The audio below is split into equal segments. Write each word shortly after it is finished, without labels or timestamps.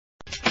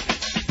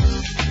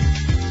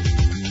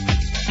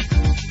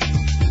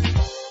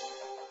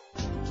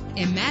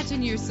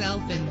Imagine yourself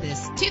in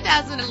this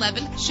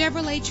 2011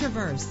 Chevrolet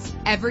Traverse.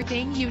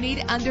 Everything you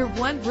need under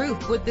one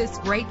roof with this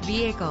great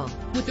vehicle.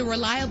 With a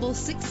reliable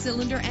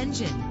 6-cylinder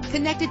engine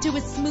connected to a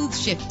smooth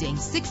shifting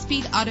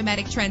 6-speed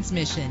automatic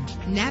transmission.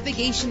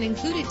 Navigation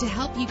included to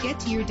help you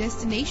get to your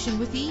destination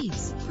with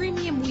ease.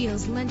 Premium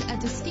wheels lend a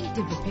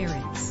distinctive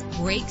appearance.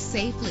 Brake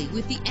safely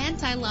with the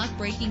anti-lock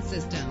braking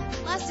system.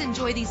 Plus,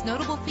 enjoy these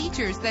notable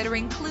features that are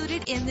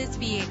included in this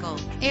vehicle: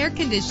 air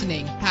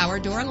conditioning, power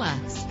door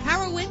locks,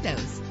 power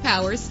windows,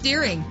 power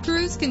steering,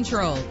 cruise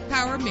control,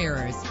 power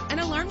mirrors, an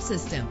alarm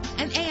system,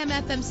 an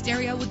AM/FM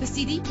stereo with a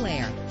CD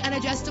player, an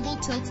adjustable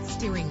tilt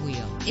steering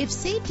wheel. If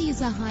safety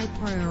is a high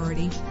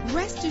priority,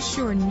 rest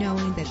assured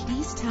knowing that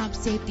these top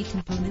safety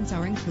components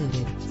are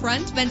included: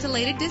 front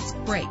ventilated disc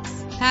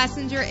brakes,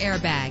 passenger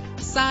airbag,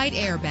 side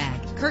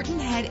airbag, curtain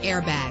head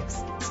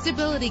airbags,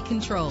 stability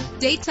control,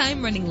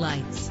 daytime running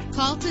lights.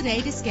 Call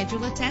today to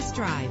schedule a test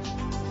drive.